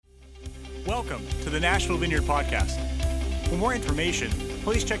Welcome to the Nashville Vineyard Podcast. For more information,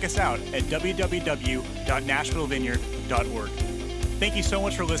 please check us out at www.nashvillevineyard.org. Thank you so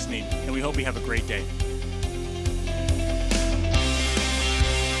much for listening, and we hope you have a great day.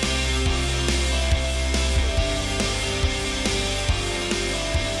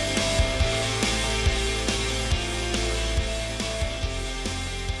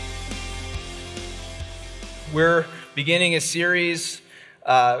 We're beginning a series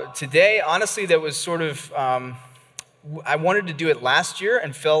today, honestly, that was sort of, I wanted to do it last year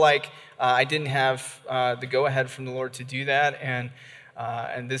and felt like I didn't have the go-ahead from the Lord to do that, and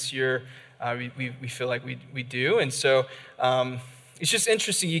this year we feel like we do, and so it's just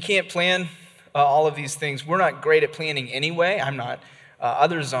interesting. You can't plan all of these things. We're not great at planning anyway. I'm not.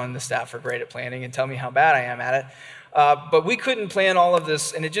 Others on the staff are great at planning and tell me how bad I am at it. But we couldn't plan all of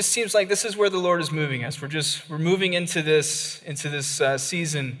this, and it just seems like this is where the Lord is moving us. We're moving into this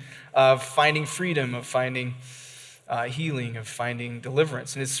season of finding freedom, of finding healing, of finding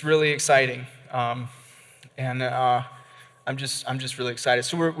deliverance, and it's really exciting. I'm just really excited.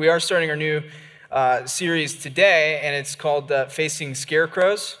 So we are starting our new series today, and it's called Facing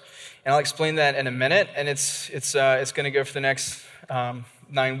Scarecrows, and I'll explain that in a minute. And it's going to go for the next 9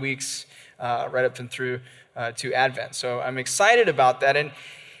 weeks, right up and through to Advent. So I'm excited about that, and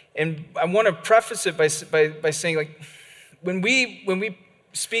I want to preface it by saying, like, when we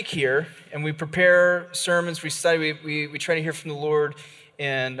speak here and we prepare sermons, we study, we try to hear from the Lord,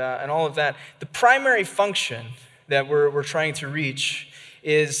 and all of that. The primary function that we're trying to reach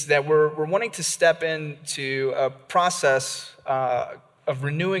is that we're wanting to step into a process of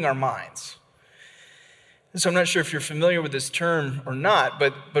renewing our minds. So I'm not sure if you're familiar with this term or not,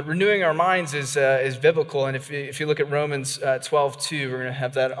 but renewing our minds is biblical. And if you look at Romans 12:2, we're going to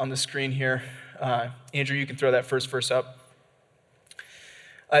have that on the screen here. Andrew, you can throw that first verse up.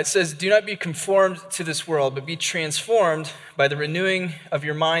 It says, "Do not be conformed to this world, but be transformed by the renewing of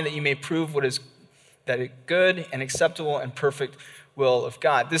your mind, that you may prove what is good and acceptable and perfect will of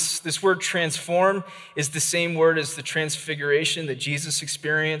God." This word transform is the same word as the transfiguration that Jesus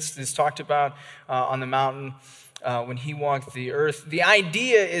experienced, is talked about on the mountain when he walked the earth. The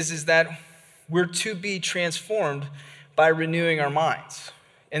idea is that we're to be transformed by renewing our minds.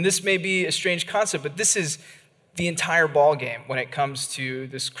 And this may be a strange concept, but this is the entire ballgame when it comes to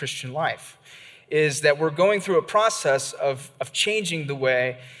this Christian life, is that we're going through a process of changing the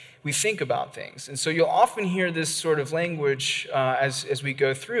way we think about things. And so you'll often hear this sort of language as we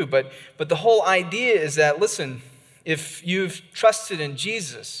go through, but the whole idea is that, listen, if you've trusted in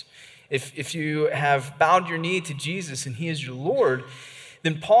Jesus, if you have bowed your knee to Jesus and he is your Lord,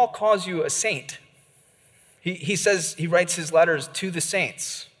 then Paul calls you a saint. He says, he writes his letters to the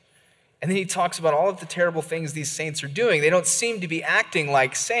saints, and then he talks about all of the terrible things these saints are doing. They don't seem to be acting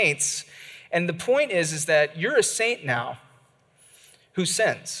like saints, and the point is that you're a saint now who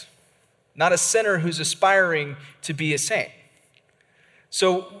sins, not a sinner who's aspiring to be a saint.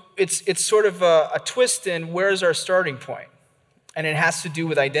 So it's sort of a twist in where's our starting point, and it has to do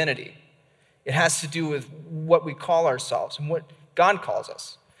with identity. It has to do with what we call ourselves and what God calls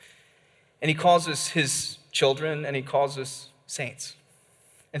us. And he calls us his children, and he calls us saints.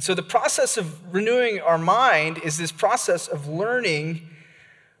 And so the process of renewing our mind is this process of learning,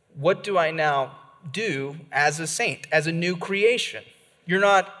 what do I now do as a saint, as a new creation? You're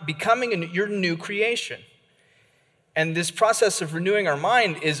not becoming you're a new creation. And this process of renewing our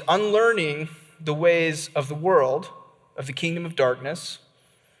mind is unlearning the ways of the world, of the kingdom of darkness,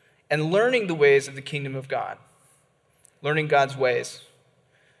 and learning the ways of the kingdom of God, learning God's ways.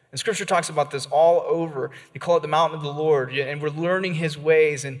 And Scripture talks about this all over. They call it the mountain of the Lord, and we're learning his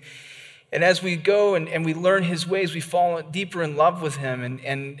ways. And as we go and we learn his ways, we fall deeper in love with him,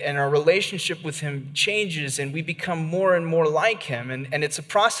 and our relationship with him changes, and we become more and more like him. And it's a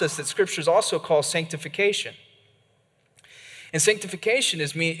process that Scriptures also call sanctification. And sanctification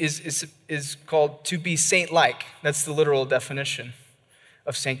is called to be saint-like. That's the literal definition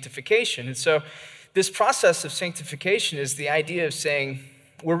of sanctification. And so this process of sanctification is the idea of saying,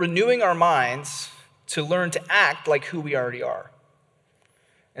 we're renewing our minds to learn to act like who we already are.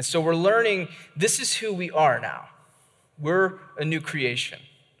 And so we're learning this is who we are now. We're a new creation.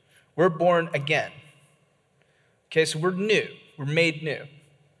 We're born again. Okay, so we're new. We're made new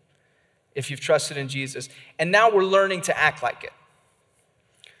if you've trusted in Jesus. And now we're learning to act like it.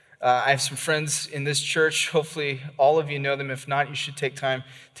 I have some friends in this church. Hopefully all of you know them. If not, you should take time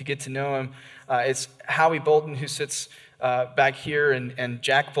to get to know them. It's Howie Bolton, who sits back here, and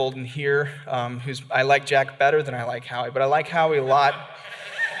Jack Bolton here, I like Jack better than I like Howie, but I like Howie a lot.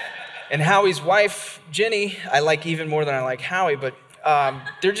 And Howie's wife, Jenny, I like even more than I like Howie, but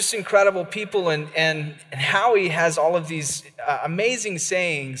they're just incredible people, and Howie has all of these amazing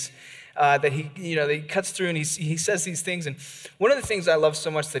sayings that he cuts through, and he says these things. And one of the things I love so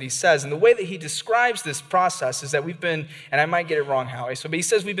much that he says, and the way that he describes this process, is that we've been, and I might get it wrong, Howie, but he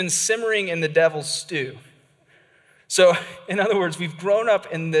says we've been simmering in the devil's stew. So, in other words, we've grown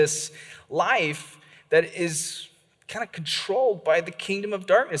up in this life that is kind of controlled by the kingdom of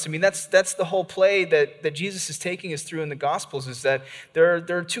darkness. I mean, that's the whole play that Jesus is taking us through in the Gospels, is that there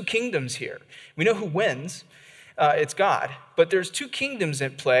are two kingdoms here. We know who wins. It's God. But there's two kingdoms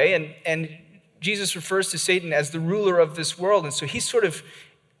at play, and Jesus refers to Satan as the ruler of this world. And so he's sort of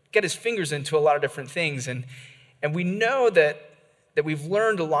got his fingers into a lot of different things. And we know that we've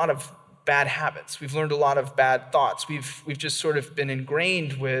learned a lot of bad habits. We've learned a lot of bad thoughts. We've just sort of been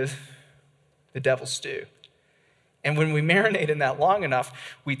ingrained with the devil's stew. And when we marinate in that long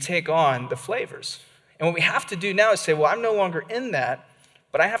enough, we take on the flavors. And what we have to do now is say, well, I'm no longer in that,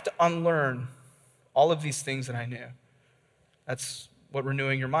 but I have to unlearn all of these things that I knew. That's what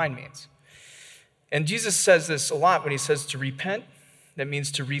renewing your mind means. And Jesus says this a lot when he says to repent. That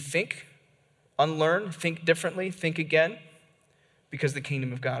means to rethink, unlearn, think differently, think again, because the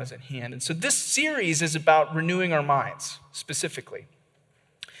kingdom of God is at hand. And so this series is about renewing our minds, specifically.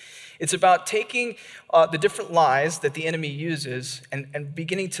 It's about taking the different lies that the enemy uses and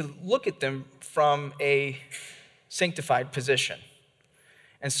beginning to look at them from a sanctified position.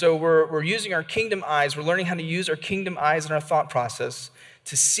 And so we're using our kingdom eyes. We're learning how to use our kingdom eyes in our thought process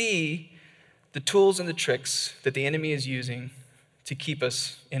to see the tools and the tricks that the enemy is using to keep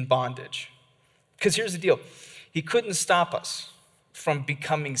us in bondage. Because here's the deal. He couldn't stop us from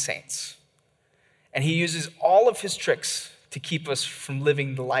becoming saints. And he uses all of his tricks to keep us from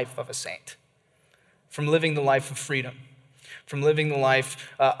living the life of a saint, from living the life of freedom, from living the life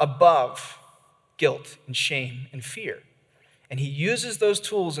above guilt and shame and fear. And he uses those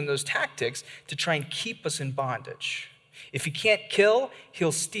tools and those tactics to try and keep us in bondage. If he can't kill,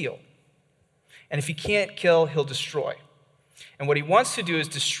 he'll steal. And if he can't kill, he'll destroy. And what he wants to do is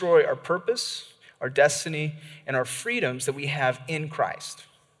destroy our purpose, our destiny, and our freedoms that we have in Christ.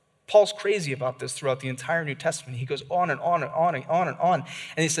 Paul's crazy about this throughout the entire New Testament. He goes on and on and on and on and on.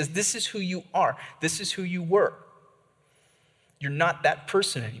 And he says, this is who you are. This is who you were. You're not that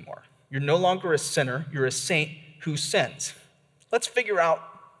person anymore. You're no longer a sinner. You're a saint who sins. Let's figure out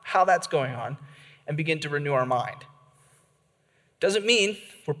how that's going on and begin to renew our mind. Doesn't mean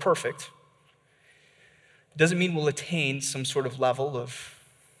we're perfect. Doesn't mean we'll attain some sort of level of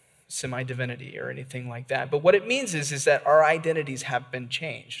semi-divinity or anything like that. But what it means is that our identities have been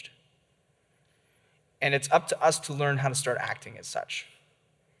changed. And it's up to us to learn how to start acting as such.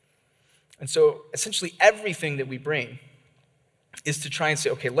 And so essentially everything that we bring is to try and say,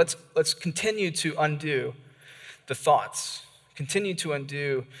 okay, let's continue to undo the thoughts, continue to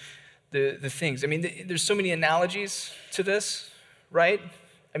undo the things. I mean, there's so many analogies to this, right?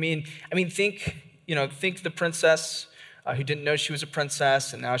 I mean, think the princess who didn't know she was a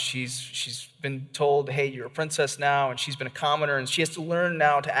princess, and now she's been told, hey, you're a princess now, and she's been a commoner, and she has to learn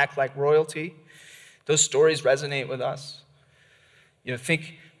now to act like royalty. Those stories resonate with us.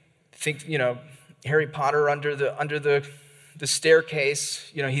 Think Harry Potter under the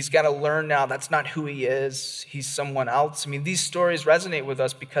staircase. He's got to learn now that's not who he is. He's someone else. I mean, these stories resonate with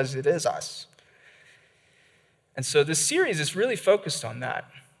us because it is us. And so this series is really focused on that.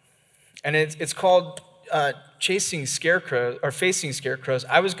 And it's called Chasing Scarecrows, or Facing Scarecrows.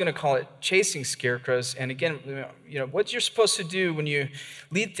 I was going to call it Chasing Scarecrows. And again, what you're supposed to do when you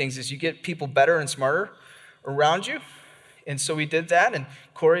lead things is you get people better and smarter around you. And so we did that, and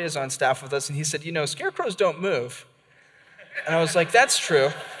Corey is on staff with us, and he said, scarecrows don't move. And I was like, that's true.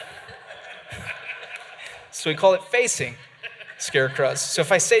 So we call it Facing Scarecrows. So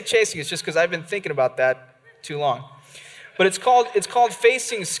if I say chasing, it's just because I've been thinking about that too long. But it's called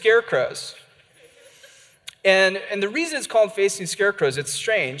Facing Scarecrows. And the reason it's called Facing Scarecrows, it's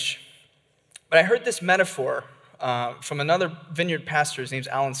strange, but I heard this metaphor from another vineyard pastor. His name's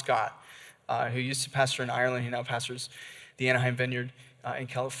Alan Scott, who used to pastor in Ireland. He now pastors the Anaheim Vineyard in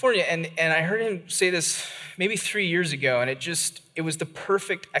California. And I heard him say this maybe 3 years ago, and it was the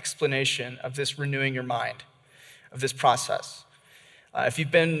perfect explanation of this renewing your mind, of this process. If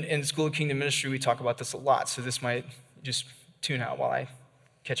you've been in School of Kingdom Ministry, we talk about this a lot, so this might just tune out while I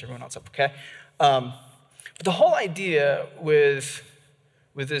catch everyone else up, okay? But the whole idea with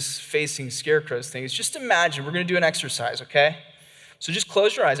this Facing Scarecrows thing is just imagine, we're going to do an exercise, okay? So just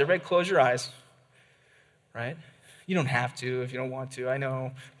close your eyes. Everybody close your eyes, right? You don't have to if you don't want to, I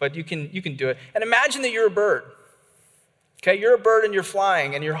know, but you can do it. And imagine that you're a bird, okay? You're a bird and you're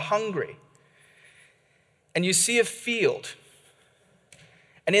flying and you're hungry. And you see a field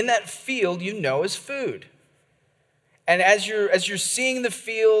And in that field, is food. And as you're seeing the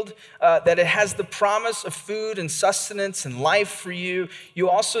field, that it has the promise of food and sustenance and life for you, you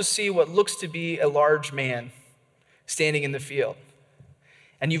also see what looks to be a large man standing in the field.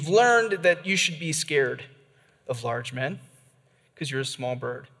 And you've learned that you should be scared of large men because you're a small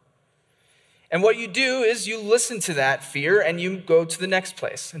bird. And what you do is you listen to that fear and you go to the next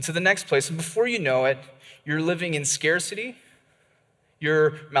place and to the next place. And before you know it, you're living in scarcity,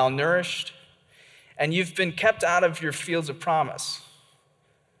 you're malnourished, and you've been kept out of your fields of promise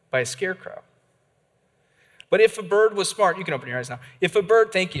by a scarecrow. But if a bird was smart, you can open your eyes now.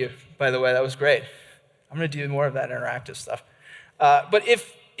 Thank you, by the way, that was great. I'm going to do more of that interactive stuff. But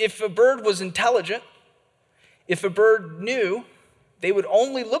if a bird was intelligent, if a bird knew, they would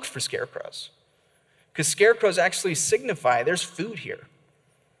only look for scarecrows, because scarecrows actually signify there's food here.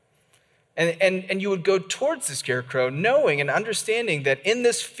 And you would go towards the scarecrow knowing and understanding that in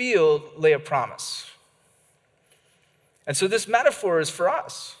this field lay a promise. And so this metaphor is for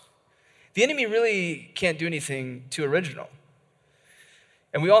us. The enemy really can't do anything too original.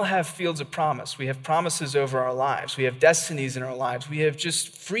 And we all have fields of promise. We have promises over our lives. We have destinies in our lives. We have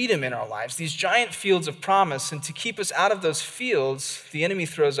just freedom in our lives, these giant fields of promise. And to keep us out of those fields, the enemy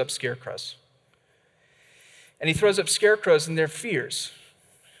throws up scarecrows. And he throws up scarecrows in their fears.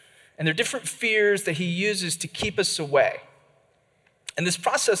 And they're different fears that he uses to keep us away. And this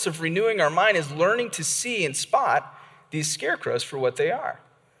process of renewing our mind is learning to see and spot these scarecrows for what they are.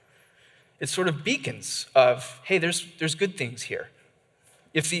 It's sort of beacons of, hey, there's good things here.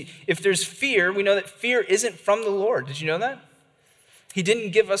 If there's fear, we know that fear isn't from the Lord. Did you know that? He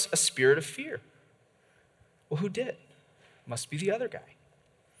didn't give us a spirit of fear. Well, who did? Must be the other guy.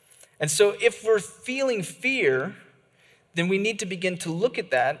 And so if we're feeling fear, then we need to begin to look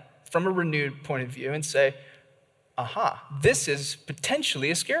at that from a renewed point of view and say, aha, this is potentially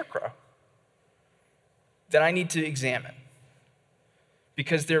a scarecrow that I need to examine,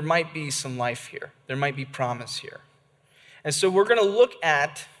 because there might be some life here. There might be promise here. And so we're going to look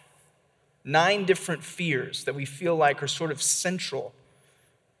at 9 different fears that we feel like are sort of central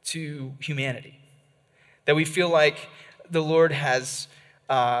to humanity, that we feel like the Lord has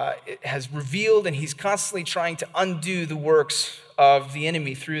revealed, and he's constantly trying to undo the works of the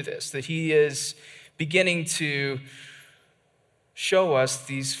enemy through this, that he is beginning to show us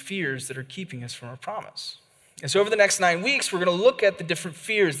these fears that are keeping us from our promise. And so over the next 9 weeks, we're going to look at the different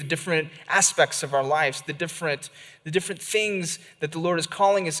fears, the different aspects of our lives, the different things that the Lord is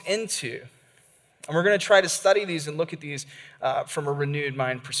calling us into. And we're going to try to study these and look at these from a renewed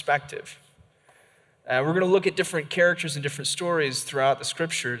mind perspective. We're going to look at different characters and different stories throughout the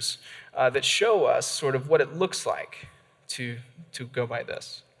scriptures that show us sort of what it looks like to go by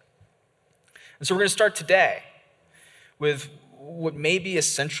this. And so we're going to start today with what may be a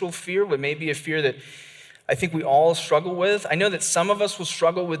central fear, what may be a fear that I think we all struggle with. I know that some of us will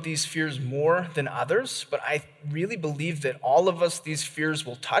struggle with these fears more than others, but I really believe that all of us, these fears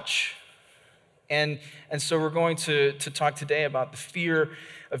will touch. And so we're going to talk today about the fear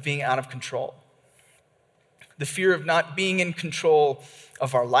of being out of control. The fear of not being in control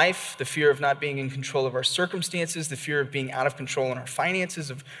of our life, the fear of not being in control of our circumstances, the fear of being out of control in our finances,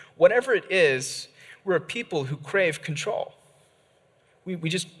 of whatever it is. We're a people who crave control. We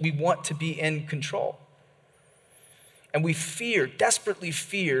want to be in control. And we desperately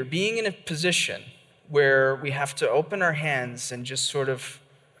fear being in a position where we have to open our hands and just sort of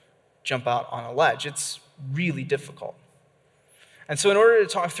jump out on a ledge. It's really difficult. And so in order to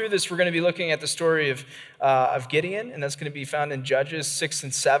talk through this, we're going to be looking at the story of Gideon, and that's going to be found in Judges 6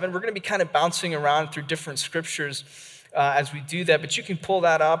 and 7. We're going to be kind of bouncing around through different scriptures as we do that, but you can pull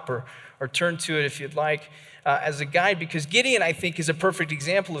that up or turn to it if you'd like as a guide, because Gideon, I think, is a perfect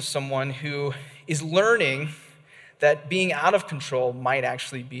example of someone who is learning that being out of control might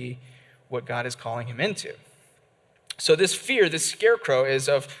actually be what God is calling him into. So this fear, this scarecrow, is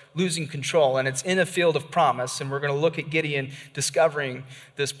of losing control, and it's in a field of promise, and we're going to look at Gideon discovering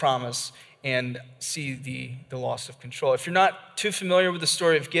this promise and see the loss of control. If you're not too familiar with the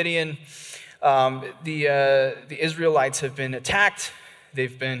story of Gideon, the Israelites have been attacked.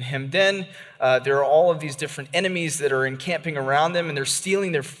 They've been hemmed in. There are all of these different enemies that are encamping around them, and they're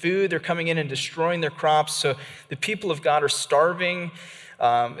stealing their food. They're coming in and destroying their crops. So the people of God are starving.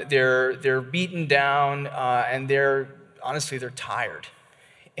 They're beaten down, and they're tired.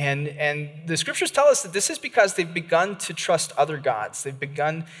 And the scriptures tell us that this is because they've begun to trust other gods. They've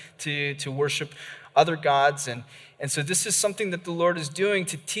begun to worship other gods. And so this is something that the Lord is doing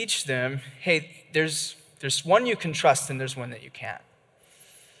to teach them, hey, there's one you can trust and there's one that you can't.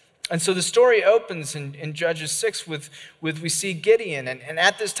 And so the story opens in Judges 6 with we see Gideon. And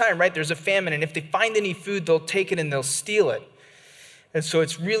at this time, right, there's a famine. And if they find any food, they'll take it and they'll steal it. And so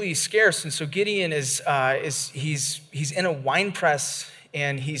it's really scarce. And so Gideon he's in a wine press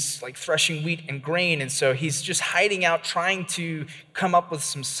and he's like threshing wheat and grain. And so he's just hiding out, trying to come up with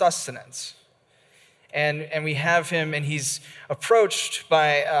some sustenance. And we have him, and he's approached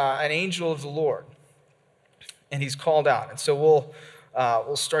by an angel of the Lord. And he's called out. And so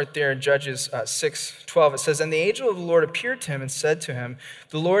we'll start there in Judges 6:12. It says, "And the angel of the Lord appeared to him and said to him,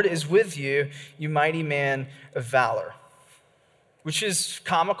 'The Lord is with you, you mighty man of valor.'" Which is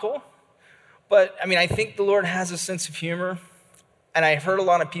comical, but I think the Lord has a sense of humor. And I've heard a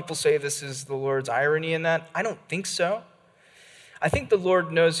lot of people say this is the Lord's irony in that. I don't think so. I think the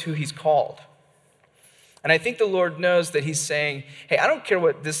Lord knows who he's called. And I think the Lord knows that he's saying, hey, I don't care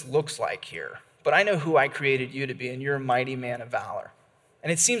what this looks like here, but I know who I created you to be, and you're a mighty man of valor.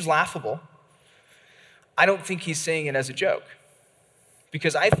 And it seems laughable. I don't think he's saying it as a joke,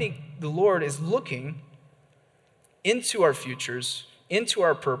 because I think the Lord is looking into our futures, into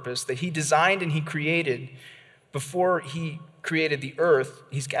our purpose that he designed and he created before he created the earth.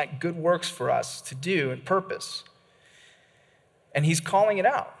 He's got good works for us to do and purpose. And he's calling it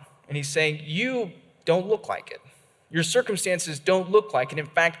out. And he's saying, you don't look like it. Your circumstances don't look like it. In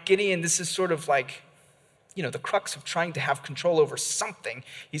fact, Gideon, this is sort of like, the crux of trying to have control over something.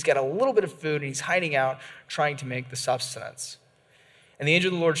 He's got a little bit of food and he's hiding out, trying to make the substance. And the angel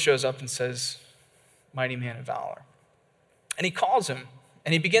of the Lord shows up and says, mighty man of valor. And he calls him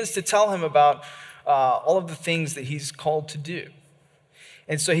and he begins to tell him about all of the things that he's called to do.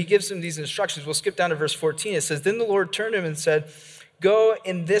 And so he gives him these instructions. We'll skip down to verse 14. It says, "Then the Lord turned to him and said, 'Go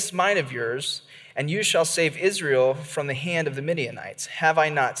in this might of yours, and you shall save Israel from the hand of the Midianites. Have I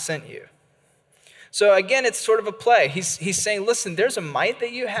not sent you?'" So again, it's sort of a play. He's saying, listen, there's a might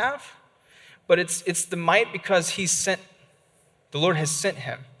that you have, but it's the might because the Lord has sent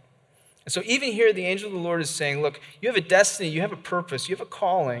him. And so even here, the angel of the Lord is saying, look, you have a destiny, you have a purpose, you have a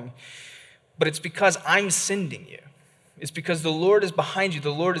calling, but it's because I'm sending you. It's because the Lord is behind you,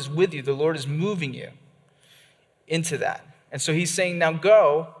 the Lord is with you, the Lord is moving you into that. And so he's saying, now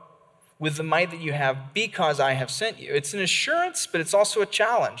go with the might that you have because I have sent you. It's an assurance, but it's also a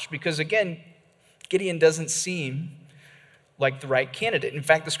challenge because, again, Gideon doesn't seem like the right candidate. In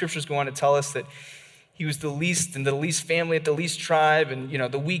fact, the scriptures go on to tell us that he was the least in the least family, at the least tribe, and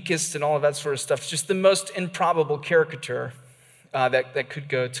the weakest and all of that sort of stuff. It's just the most improbable caricature that could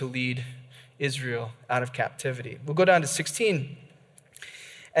go to lead Israel out of captivity. We'll go down to 16.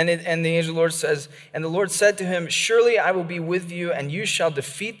 And the angel of the Lord says, "And the Lord said to him, 'Surely I will be with you, and you shall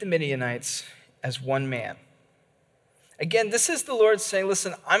defeat the Midianites as one man.'" Again, this is the Lord saying,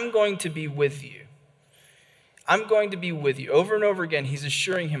 listen, I'm going to be with you. I'm going to be with you. Over and over again, he's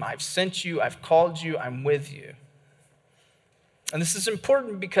assuring him, I've sent you, I've called you, I'm with you. And this is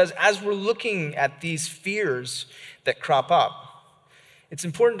important because as we're looking at these fears that crop up, it's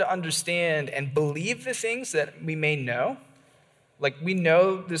important to understand and believe the things that we may know. Like we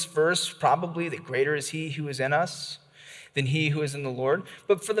know this verse probably that greater is he who is in us than he who is in the Lord.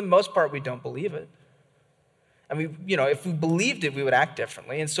 But for the most part, we don't believe it. If we believed it, we would act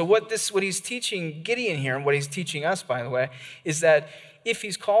differently. And so what he's teaching Gideon here, and what he's teaching us, by the way, is that if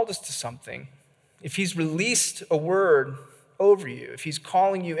he's called us to something, if he's released a word over you, if he's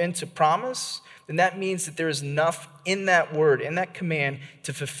calling you into promise, then that means that there is enough in that word, in that command,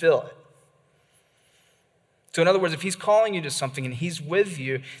 to fulfill it. So in other words, if he's calling you to something and he's with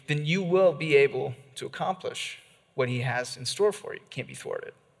you, then you will be able to accomplish what he has in store for you. It can't be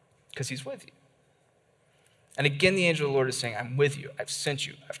thwarted because he's with you. And again, the angel of the Lord is saying, I'm with you, I've sent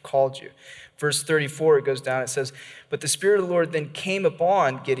you, I've called you. Verse 34, it goes down, it says, "But the Spirit of the Lord then came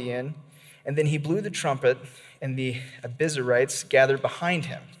upon Gideon, and then he blew the trumpet, and the Abiezrites gathered behind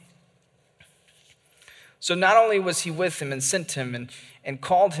him." So not only was he with him and sent him and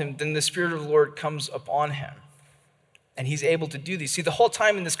called him, then the Spirit of the Lord comes upon him. And he's able to do these. See, the whole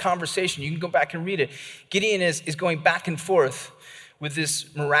time in this conversation, you can go back and read it, Gideon is going back and forth with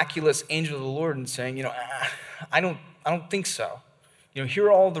this miraculous angel of the Lord and saying, I don't think so. Here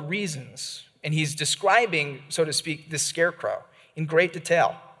are all the reasons. And he's describing, so to speak, this scarecrow in great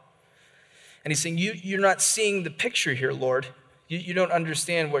detail. And he's saying, you're not seeing the picture here, Lord. You don't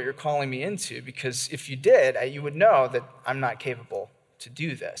understand what you're calling me into, because if you did, you would know that I'm not capable to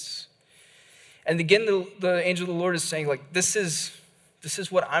do this. And again, the angel of the Lord is saying, this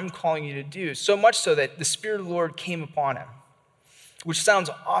is what I'm calling you to do. So much so that the Spirit of the Lord came upon him, which sounds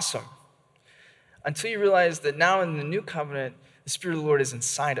awesome, until you realize that now in the new covenant, the Spirit of the Lord is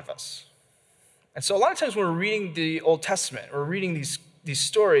inside of us. And so a lot of times when we're reading the Old Testament, or reading these these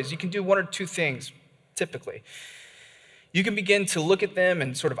stories, you can do one or two things, typically. You can begin to look at them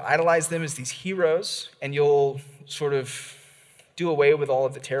and sort of idolize them as these heroes, and you'll sort of do away with all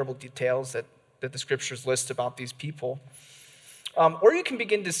of the terrible details that the scriptures list about these people. Or you can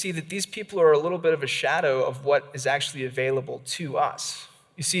begin to see that these people are a little bit of a shadow of what is actually available to us.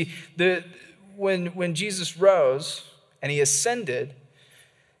 You see, when Jesus rose and he ascended,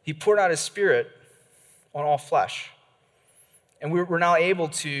 he poured out his Spirit on all flesh. And we're now able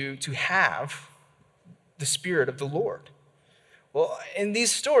to have the Spirit of the Lord. Well, in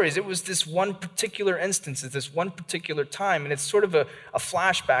these stories, it was this one particular instance at this one particular time, and it's sort of a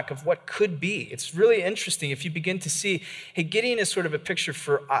flashback of what could be. It's really interesting if you begin to see, hey, Gideon is sort of a picture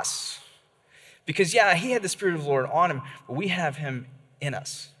for us. Because, yeah, he had the Spirit of the Lord on him, but we have him in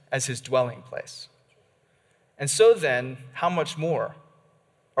us as his dwelling place. And so then, how much more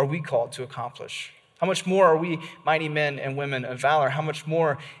are we called to accomplish? How much more are we mighty men and women of valor? How much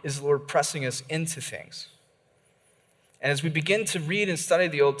more is the Lord pressing us into things? And as we begin to read and study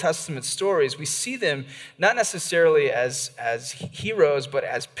the Old Testament stories, we see them not necessarily as heroes, but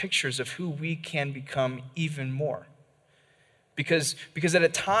as pictures of who we can become even more. Because at a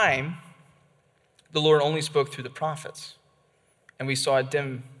time, the Lord only spoke through the prophets, and we saw a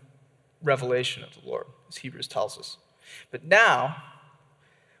dim revelation of the Lord, as Hebrews tells us. But now,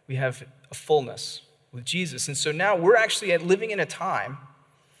 we have a fullness with Jesus. And so now we're actually living in a time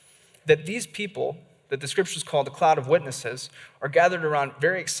that these people that the scriptures call the cloud of witnesses are gathered around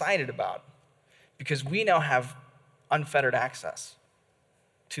very excited about, because we now have unfettered access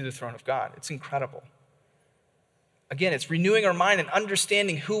to the throne of God. It's incredible. Again, it's renewing our mind and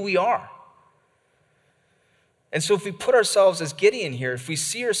understanding who we are. And so if we put ourselves as Gideon here, if we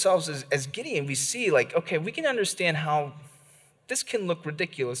see ourselves as Gideon, we see like, okay, we can understand how this can look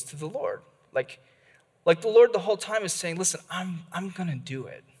ridiculous to the Lord. Like the Lord the whole time is saying, listen, I'm gonna do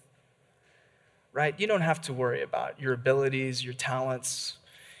it. Right? You don't have to worry about your abilities, your talents,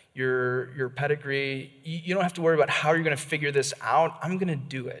 your pedigree. You don't have to worry about how you're going to figure this out. I'm going to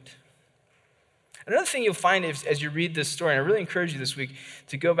do it. Another thing you'll find as you read this story, and I really encourage you this week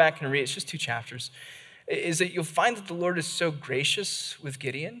to go back and read, it's just 2 chapters, is that you'll find that the Lord is so gracious with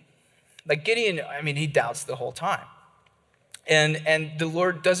Gideon. Like Gideon, I mean, he doubts the whole time. And the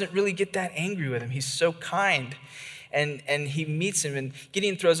Lord doesn't really get that angry with him. He's so kind. And he meets him, and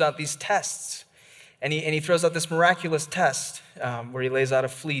Gideon throws out these tests. And he throws out this miraculous test where he lays out a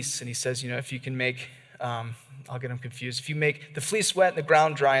fleece, and he says, if you can make, I'll get him confused. If you make the fleece wet and the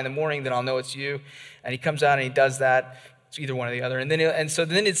ground dry in the morning, then I'll know it's you. And he comes out and he does that. It's either one or the other. And so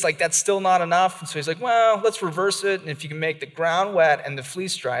then it's like, that's still not enough. And so he's like, well, let's reverse it. And if you can make the ground wet and the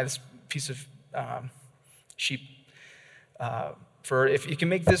fleece dry, this piece of sheep fur, if you can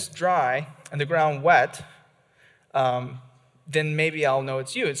make this dry and the ground wet, then maybe I'll know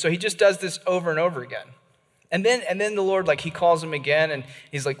it's you. And so he just does this over and over again. And then the Lord, he calls him again, and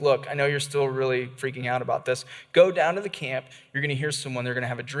he's like, look, I know you're still really freaking out about this. Go down to the camp. You're going to hear someone. They're going to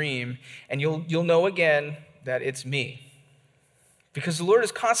have a dream, and you'll know again that it's me. Because the Lord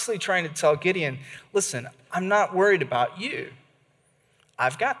is constantly trying to tell Gideon, listen, I'm not worried about you.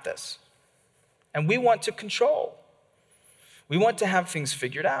 I've got this. And we want to control. We want to have things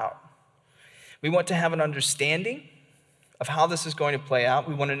figured out. We want to have an understanding of how this is going to play out.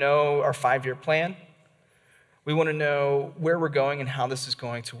 We want to know our 5-year plan. We want to know where we're going and how this is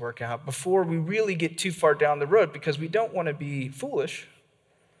going to work out before we really get too far down the road, because we don't want to be foolish.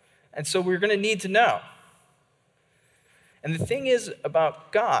 And so we're going to need to know. And the thing is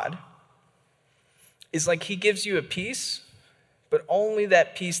about God is he gives you a peace, but only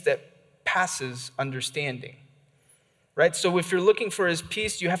that peace that passes understanding. Right? So if you're looking for his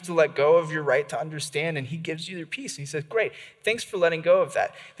peace, you have to let go of your right to understand, and he gives you your peace. And he says, great, thanks for letting go of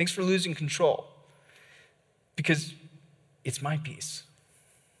that. Thanks for losing control, because it's my peace.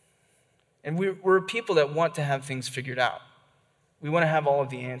 And we're a people that want to have things figured out. We want to have all of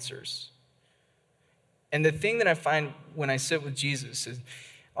the answers. And the thing that I find when I sit with Jesus is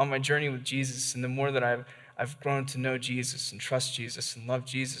on my journey with Jesus, and the more that I've grown to know Jesus and trust Jesus and love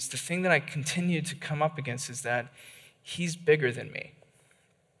Jesus, the thing that I continue to come up against is that he's bigger than me.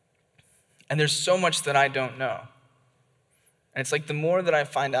 And there's so much that I don't know. And it's the more that I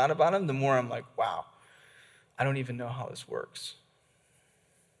find out about him, the more I'm like, wow, I don't even know how this works.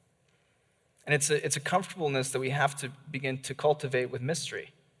 And it's a comfortableness that we have to begin to cultivate with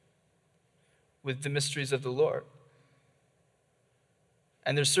mystery, with the mysteries of the Lord.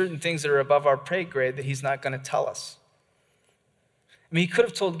 And there's certain things that are above our pay grade that he's not going to tell us. I mean, he could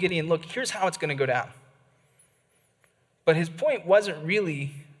have told Gideon, look, here's how it's going to go down. But his point wasn't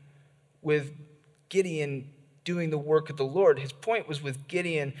really with Gideon doing the work of the Lord. His point was with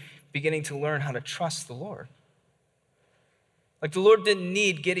Gideon beginning to learn how to trust the Lord. Like the Lord didn't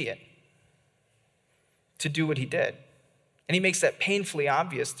need Gideon to do what he did. And he makes that painfully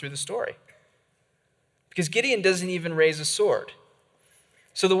obvious through the story. Because Gideon doesn't even raise a sword.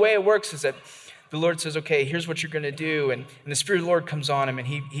 So the way it works is that the Lord says, okay, here's what you're going to do. And the Spirit of the Lord comes on him, and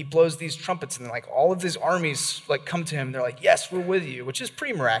he blows these trumpets, and like all of these armies like come to him. They're like, yes, we're with you, which is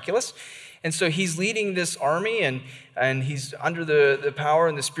pretty miraculous. And so he's leading this army, and he's under the power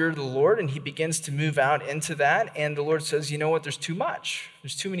and the Spirit of the Lord, and he begins to move out into that. And the Lord says, you know what, there's too much.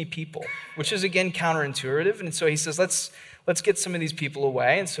 There's too many people, which is, again, counterintuitive. And so he says, let's get some of these people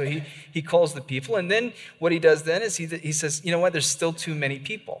away. And so he calls the people. And then what he does then is he says, you know what, there's still too many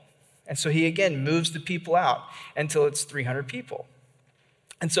people. And so he, again, moves the people out until it's 300 people.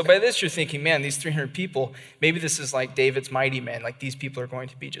 And so by this, you're thinking, man, these 300 people, maybe this is like David's mighty men. Like these people are going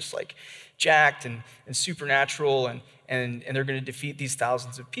to be just like jacked and supernatural, and they're going to defeat these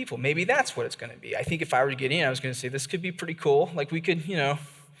thousands of people. Maybe that's what it's going to be. I think if I were to get in, I was going to say, this could be pretty cool. Like we could,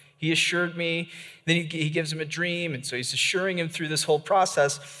 he assured me. Then he gives him a dream, and so he's assuring him through this whole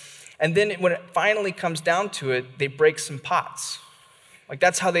process. And then when it finally comes down to it, they break some pots. Like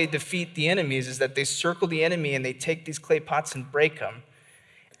that's how they defeat the enemies, is that they circle the enemy and they take these clay pots and break them.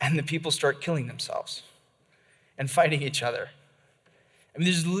 And the people start killing themselves and fighting each other. I mean,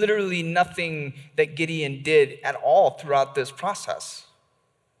 there's literally nothing that Gideon did at all throughout this process.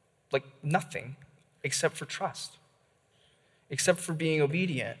 Like nothing, except for trust, except for being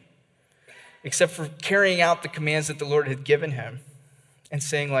obedient, except for carrying out the commands that the Lord had given him and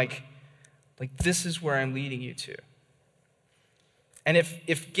saying like this is where I'm leading you to. And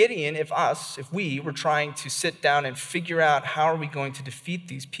if Gideon, if we were trying to sit down and figure out how are we going to defeat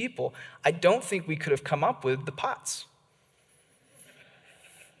these people, I don't think we could have come up with the pots.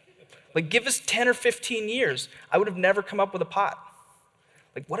 Like give us 10 or 15 years, I would have never come up with a pot.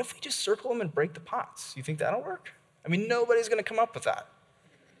 Like what if we just circle them and break the pots? You think that'll work? I mean, nobody's going to come up with that.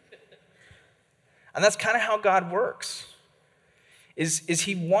 And that's kind of how God works. Is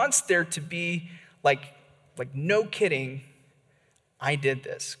he wants there to be like no kidding, I did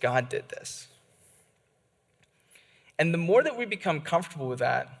this, God did this. And the more that we become comfortable with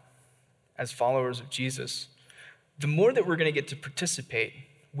that as followers of Jesus, the more that we're going to get to participate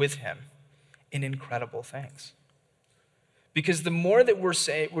with him in incredible things. Because the more that we're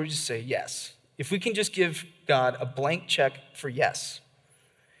just say yes. If we can just give God a blank check for yes,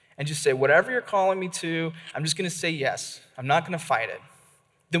 and just say, whatever you're calling me to, I'm just going to say yes. I'm not going to fight it.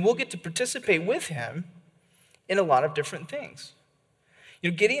 Then we'll get to participate with him in a lot of different things.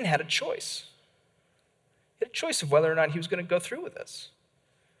 Gideon had a choice. He had a choice of whether or not he was going to go through with this.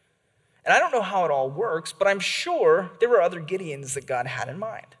 And I don't know how it all works, but I'm sure there were other Gideons that God had in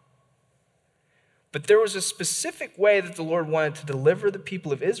mind. But there was a specific way that the Lord wanted to deliver the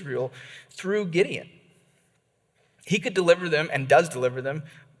people of Israel through Gideon. He could deliver them and does deliver them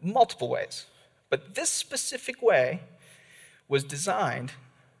multiple ways. But this specific way was designed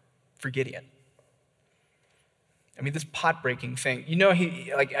for Gideon. I mean, this pot-breaking thing.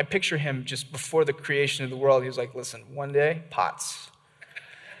 I picture him just before the creation of the world. He was like, listen, one day, pots.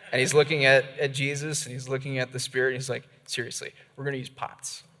 And he's looking at Jesus, and he's looking at the Spirit, and he's like, seriously, we're going to use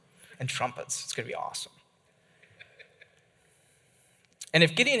pots and trumpets. It's going to be awesome. And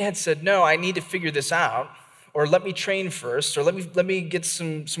if Gideon had said, no, I need to figure this out, or let me train first, or let me get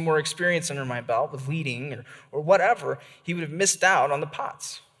some more experience under my belt with leading, or whatever, he would have missed out on the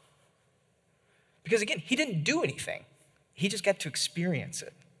pots. Because again, he didn't do anything. He just got to experience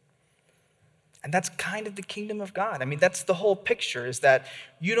it. And that's kind of the kingdom of God. I mean, that's the whole picture, is that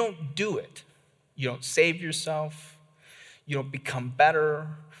you don't do it. You don't save yourself. You don't become better.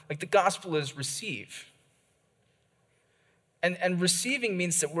 Like the gospel is receive. And receiving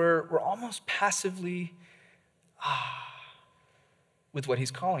means that we're almost passively with what he's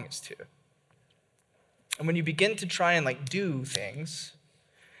calling us to. And when you begin to try and do things,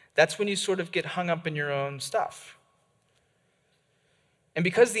 that's when you sort of get hung up in your own stuff. And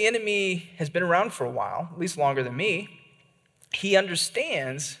because the enemy has been around for a while, at least longer than me, he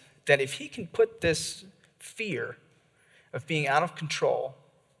understands that if he can put this fear of being out of control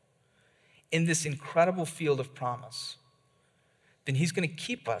in this incredible field of promise, then he's going to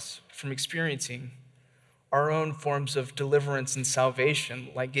keep us from experiencing our own forms of deliverance and salvation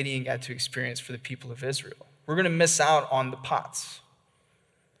like Gideon got to experience for the people of Israel. We're going to miss out on the pots.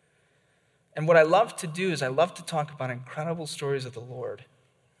 And what I love to do is I love to talk about incredible stories of the Lord.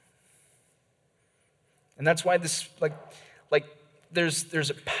 And that's why this, there's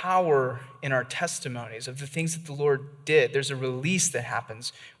a power in our testimonies of the things that the Lord did. There's a release that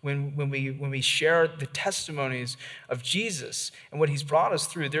happens when we share the testimonies of Jesus and what he's brought us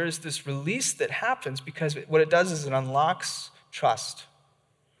through. There is this release that happens because what it does is it unlocks trust.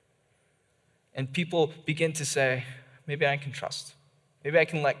 And people begin to say, maybe I can trust. Maybe I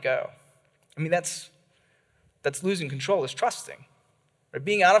can let go. I mean, that's losing control, is trusting. Right?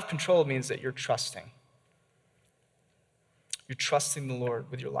 Being out of control means that you're trusting. You're trusting the Lord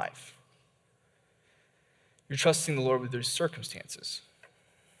with your life. You're trusting the Lord with your circumstances.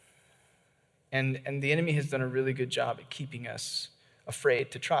 And the enemy has done a really good job at keeping us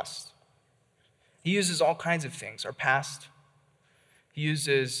afraid to trust. He uses all kinds of things, our past. He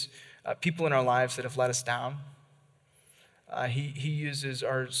uses people in our lives that have let us down. He uses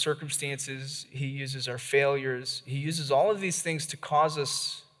our circumstances. He uses our failures. He uses all of these things to cause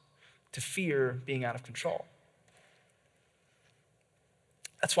us to fear being out of control.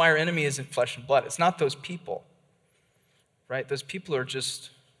 That's why our enemy isn't flesh and blood. It's not those people, right? Those people are just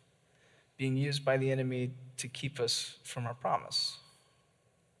being used by the enemy to keep us from our promise.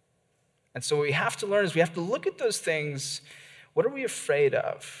 And so what we have to learn is we have to look at those things. What are we afraid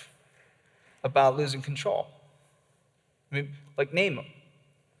of about losing control? I mean, like, name them.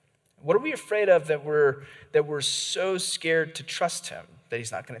 What are we afraid of that we're so scared to trust him that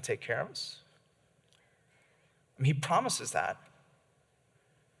he's not going to take care of us? I mean, he promises that.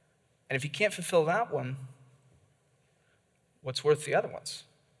 And if he can't fulfill that one, what's worth the other ones?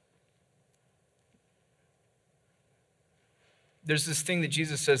 There's this thing that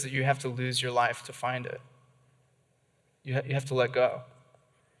Jesus says that you have to lose your life to find it. You have to let go.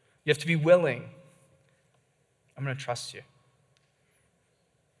 You have to be willing. I'm going to trust you.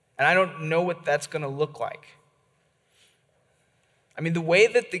 And I don't know what that's going to look like. I mean, the way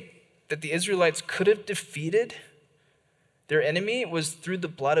that the Israelites could have defeated their enemy was through the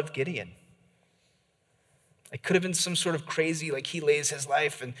blood of Gideon. It could have been some sort of crazy, like he lays his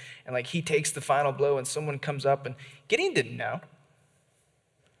life and like he takes the final blow and someone comes up, and Gideon didn't know.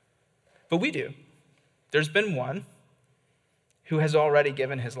 But we do. There's been one who has already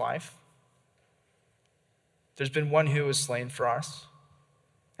given his life. There's been one who was slain for us.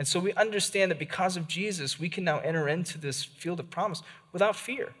 And so we understand that because of Jesus, we can now enter into this field of promise without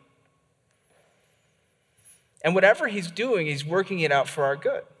fear. And whatever he's doing, he's working it out for our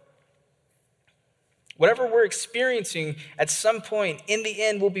good. Whatever we're experiencing at some point, in the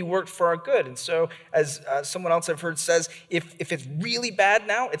end, will be worked for our good. And so, as someone else I've heard says, if it's really bad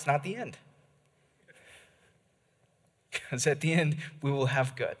now, it's not the end. Because at the end, we will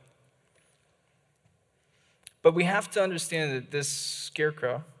have good. But we have to understand that this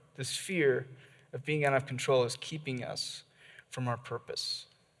scarecrow, this fear of being out of control, is keeping us from our purpose.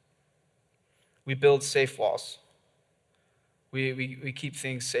 We build safe walls. We keep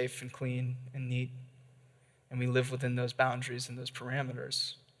things safe and clean and neat. And we live within those boundaries and those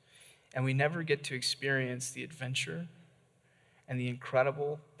parameters. And we never get to experience the adventure and the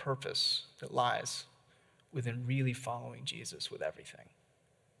incredible purpose that lies within really following Jesus with everything.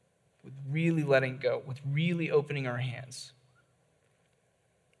 With really letting go, with really opening our hands.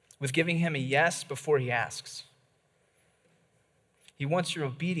 With giving him a yes before he asks. He wants your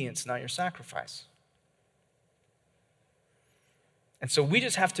obedience, not your sacrifice. And so we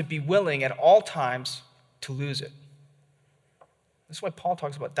just have to be willing at all times to lose it. That's why Paul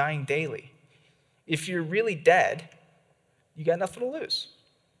talks about dying daily. If you're really dead, you got nothing to lose.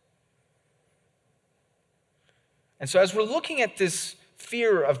 And so as we're looking at this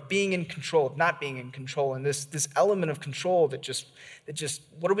fear of being in control, of not being in control, and this element of control that just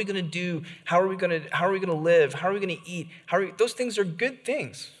what are we going to do? How are we going to live? How are we going to eat? Those things are good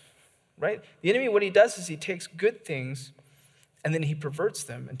things, right? The enemy, what he does is he takes good things and then he perverts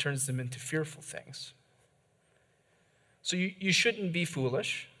them and turns them into fearful things. So you shouldn't be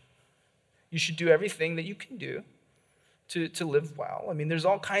foolish. You should do everything that you can do to live well. I mean, there's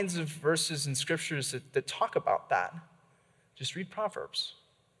all kinds of verses in scriptures that talk about that. Just read Proverbs.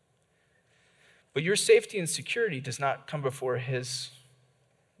 But your safety and security does not come before his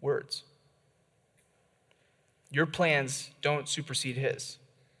words. Your plans don't supersede his.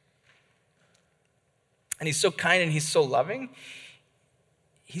 And he's so kind and he's so loving.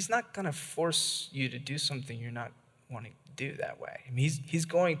 He's not going to force you to do something you're not wanting to do that way. I mean, he's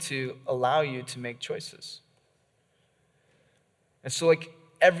going to allow you to make choices. And so, like,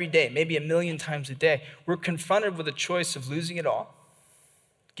 every day, maybe 1 million times a day, we're confronted with a choice of losing it all,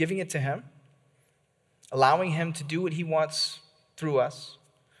 giving it to him, allowing him to do what he wants through us,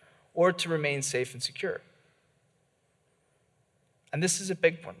 or to remain safe and secure. And this is a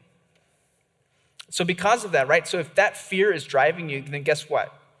big one. So because of that, right? So if that fear is driving you, then guess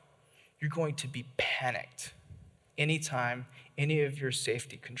what? You're going to be panicked anytime any of your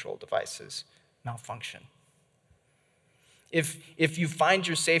safety control devices malfunction. If you find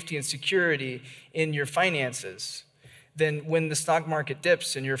your safety and security in your finances, then when the stock market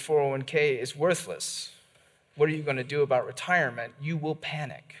dips and your 401k is worthless, what are you going to do about retirement? You will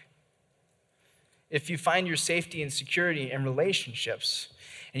panic. If you find your safety and security in relationships,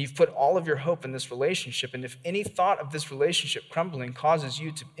 and you've put all of your hope in this relationship, and if any thought of this relationship crumbling causes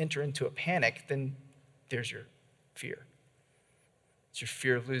you to enter into a panic, then there's your fear. It's your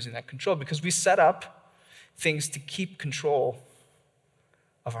fear of losing that control, because we set up things to keep control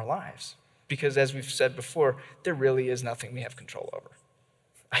of our lives. Because as we've said before, there really is nothing we have control over.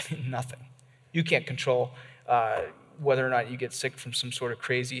 I mean, nothing. You can't control whether or not you get sick from some sort of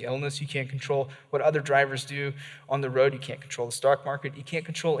crazy illness. You can't control what other drivers do on the road. You can't control the stock market. You can't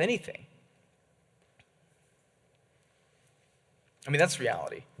control anything. I mean, that's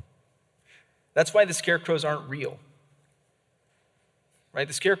reality. That's why the scarecrows aren't real. Right?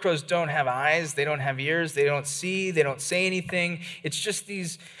 The scarecrows don't have eyes, they don't have ears, they don't see, they don't say anything. It's just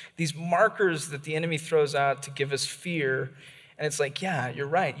these markers that the enemy throws out to give us fear. And it's like, yeah, you're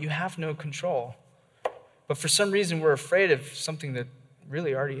right, you have no control. But for some reason, we're afraid of something that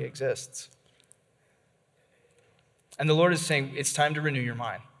really already exists. And the Lord is saying, it's time to renew your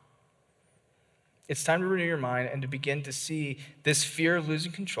mind. It's time to renew your mind and to begin to see this fear of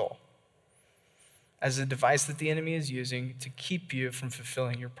losing control as a device that the enemy is using to keep you from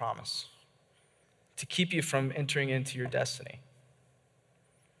fulfilling your promise, to keep you from entering into your destiny.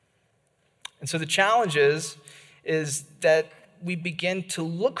 And so the challenge is that we begin to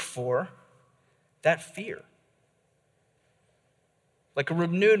look for that fear. Like a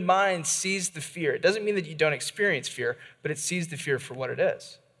renewed mind sees the fear. It doesn't mean that you don't experience fear, but it sees the fear for what it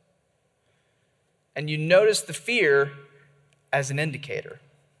is. And you notice the fear as an indicator,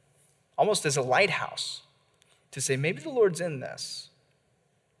 almost as a lighthouse, to say, maybe the Lord's in this.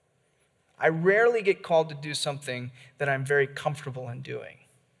 I rarely get called to do something that I'm very comfortable in doing,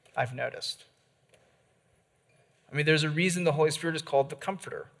 I've noticed. I mean, there's a reason the Holy Spirit is called the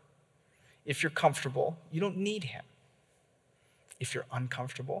Comforter. If you're comfortable, you don't need him. If you're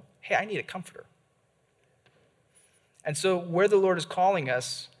uncomfortable, hey, I need a comforter. And so where the Lord is calling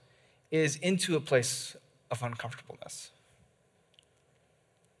us is into a place of uncomfortableness.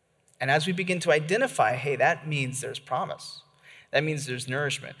 And as we begin to identify, hey, that means there's promise. That means there's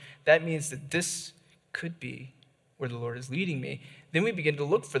nourishment. That means that this could be where the Lord is leading me. Then we begin to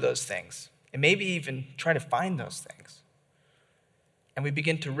look for those things and maybe even try to find those things. And we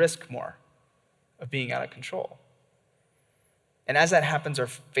begin to risk more of being out of control. And as that happens, our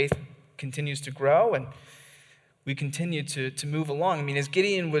faith continues to grow and we continue to move along. I mean, as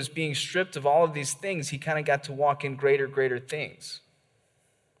Gideon was being stripped of all of these things, he kind of got to walk in greater things.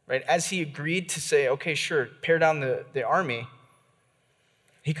 Right? As he agreed to say, okay, sure, pare down the army,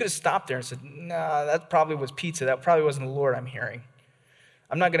 he could have stopped there and said, nah, that probably was pizza. That probably wasn't the Lord I'm hearing.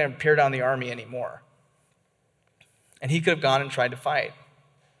 I'm not going to pare down the army anymore. And he could have gone and tried to fight.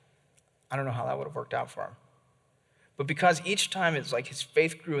 I don't know how that would have worked out for him. But because each time it's like his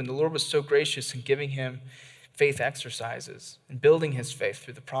faith grew and the Lord was so gracious in giving him faith exercises and building his faith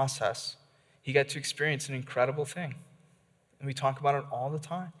through the process, he got to experience an incredible thing. And we talk about it all the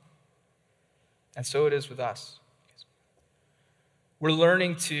time. And so it is with us. We're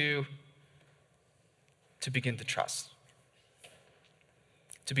learning to begin to trust,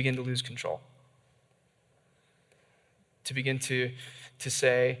 to begin to lose control, to begin to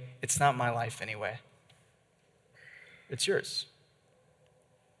say, it's not my life anyway. It's yours.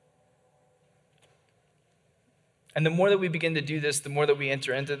 And the more that we begin to do this, the more that we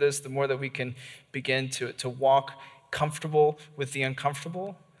enter into this, the more that we can begin to walk comfortable with the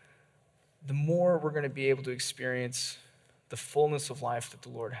uncomfortable, the more we're going to be able to experience the fullness of life that the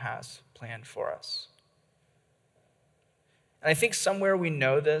Lord has planned for us. And I think somewhere we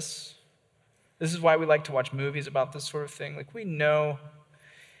know this. This is why we like to watch movies about this sort of thing. Like we know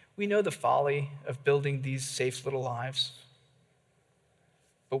the folly of building these safe little lives,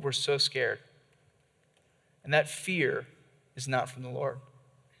 but we're so scared. And that fear is not from the Lord.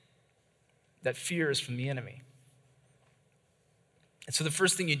 That fear is from the enemy. And so the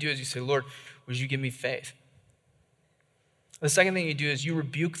first thing you do is you say, Lord, would you give me faith? The second thing you do is you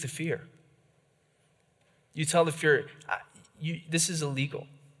rebuke the fear. You tell the fear, this is illegal.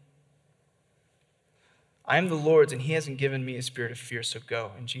 I am the Lord's, and he hasn't given me a spirit of fear, so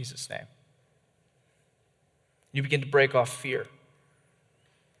go in Jesus' name. You begin to break off fear,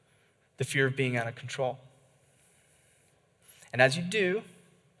 the fear of being out of control. And as you do,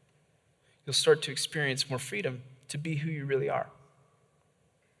 you'll start to experience more freedom to be who you really are.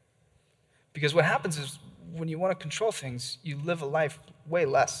 Because what happens is when you want to control things, you live a life way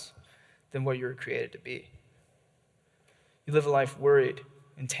less than what you were created to be. You live a life worried,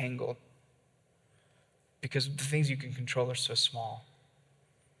 entangled, because the things you can control are so small,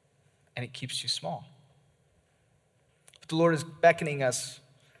 and it keeps you small. But the Lord is beckoning us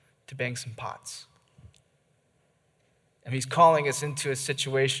to bang some pots. And he's calling us into a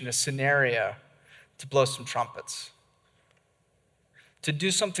situation, a scenario, to blow some trumpets, to do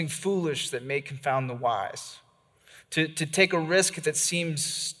something foolish that may confound the wise, to take a risk that seems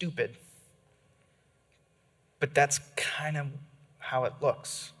stupid. But that's kind of how it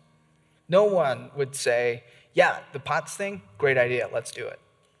looks. No one would say, yeah, the pots thing, great idea, let's do it.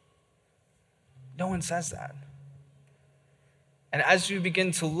 No one says that. And as you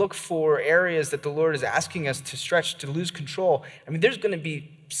begin to look for areas that the Lord is asking us to stretch, to lose control, I mean, there's going to be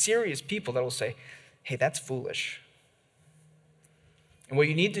serious people that will say, hey, that's foolish. And what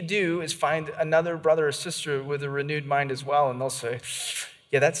you need to do is find another brother or sister with a renewed mind as well, and they'll say,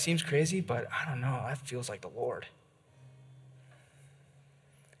 yeah, that seems crazy, but I don't know, that feels like the Lord.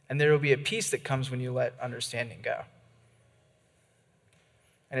 And there will be a peace that comes when you let understanding go.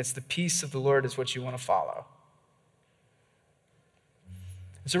 And it's the peace of the Lord is what you want to follow.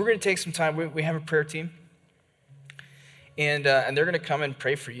 So we're going to take some time. We have a prayer team, and they're going to come and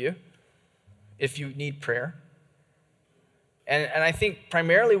pray for you if you need prayer. And I think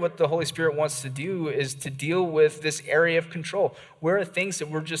primarily what the Holy Spirit wants to do is to deal with this area of control. Where are things that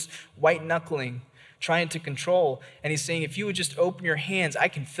we're just white-knuckling, trying to control? And he's saying, if you would just open your hands, I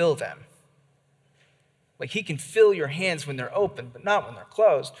can fill them. Like he can fill your hands when they're open, but not when they're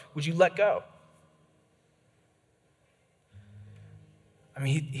closed. Would you let go? I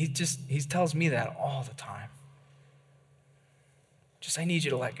mean, he tells me that all the time. Just, I need you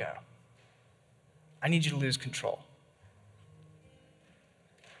to let go. I need you to lose control.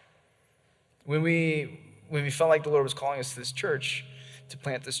 When we felt like the Lord was calling us to this church, to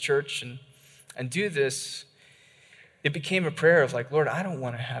plant this church and do this, it became a prayer of like, Lord, I don't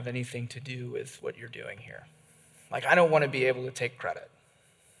want to have anything to do with what you're doing here. Like, I don't want to be able to take credit.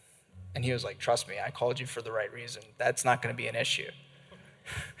 And he was like, trust me, I called you for the right reason. That's not going to be an issue.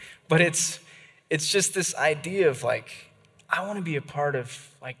 But it's just this idea of like, I want to be a part of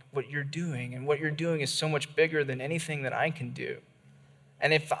like what you're doing, and what you're doing is so much bigger than anything that I can do.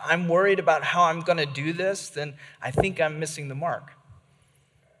 And if I'm worried about how I'm going to do this, then I think I'm missing the mark.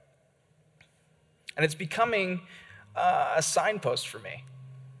 And it's becoming a signpost for me,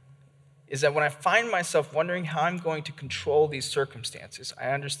 is that when I find myself wondering how I'm going to control these circumstances,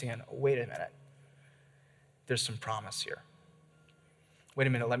 I understand, oh, wait a minute, there's some promise here. Wait a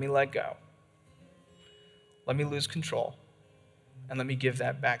minute, let me let go. Let me lose control, and let me give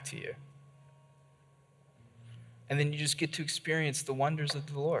that back to you. And then you just get to experience the wonders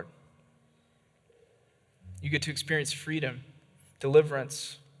of the Lord. You get to experience freedom,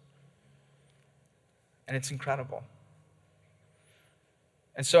 deliverance, and it's incredible.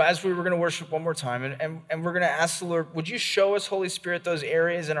 And so as we were going to worship one more time, and we're going to ask the Lord, would you show us, Holy Spirit, those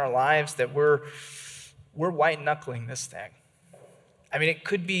areas in our lives that we're white-knuckling this thing? I mean, it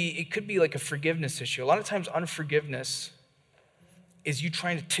could be like a forgiveness issue. A lot of times unforgiveness is you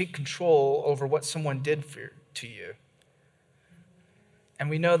trying to take control over what someone did to you. And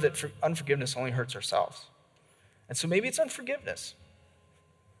we know that unforgiveness only hurts ourselves. And so maybe it's unforgiveness.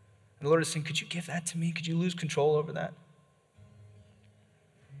 And the Lord is saying, could you give that to me? Could you lose control over that?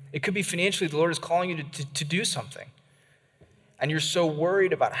 It could be financially, the Lord is calling you to do something. And you're so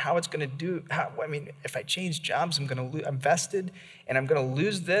worried about how it's going to do. If I change jobs, I'm vested, and I'm going to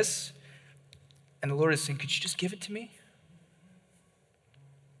lose this. And the Lord is saying, could you just give it to me?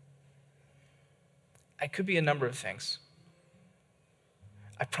 It could be a number of things.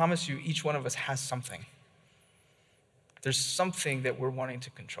 I promise you, each one of us has something. There's something that we're wanting to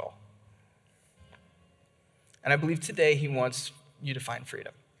control. And I believe today he wants you to find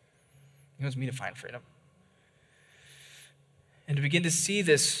freedom. He wants me to find freedom. And to begin to see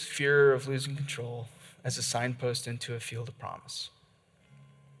this fear of losing control as a signpost into a field of promise.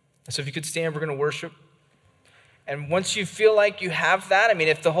 And so if you could stand, we're going to worship. And once you feel like you have that,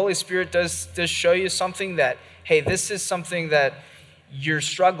 if the Holy Spirit does show you something that, hey, this is something that you're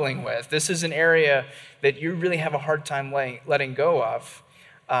struggling with, this is an area that you really have a hard time letting go of,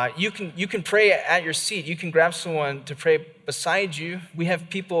 you can pray at your seat. You can grab someone to pray beside you. We have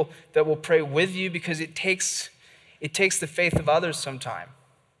people that will pray with you, because it takes the faith of others sometime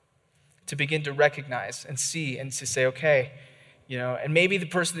to begin to recognize and see and to say, okay, and maybe the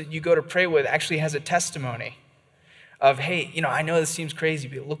person that you go to pray with actually has a testimony of, hey, I know this seems crazy,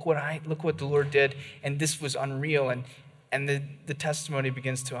 but look what the Lord did, and this was unreal, and the testimony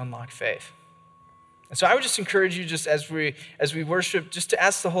begins to unlock faith. And so I would just encourage you, just as we worship, just to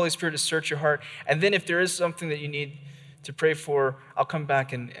ask the Holy Spirit to search your heart, and then if there is something that you need to pray for, I'll come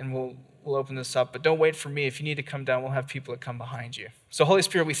back and we'll open this up. But don't wait for me. If you need to come down, we'll have people that come behind you. So Holy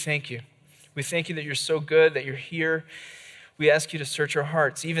Spirit, we thank you. We thank you that you're so good, that you're here. We ask you to search our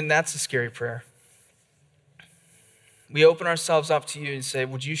hearts. Even that's a scary prayer. We open ourselves up to you and say,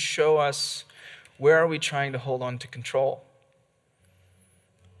 would you show us where are we trying to hold on to control?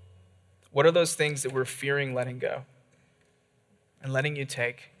 What are those things that we're fearing letting go and letting you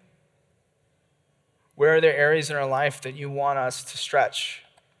take? Where are there areas in our life that you want us to stretch,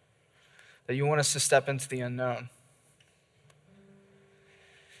 that you want us to step into the unknown?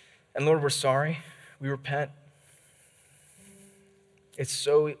 And Lord, we're sorry. We repent. It's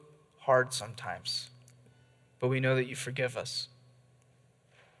so hard sometimes, but we know that you forgive us.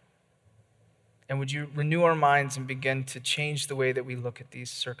 And would you renew our minds and begin to change the way that we look at these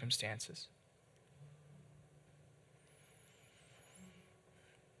circumstances?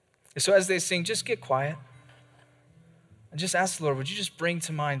 So as they sing, just get quiet and just ask the Lord, would you just bring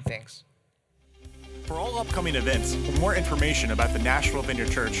to mind things? For all upcoming events or more information about the Nashville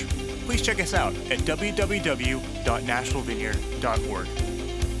Vineyard Church, please check us out at www.nashvillevineyard.org.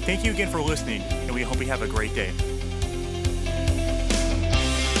 Thank you again for listening, and we hope you have a great day.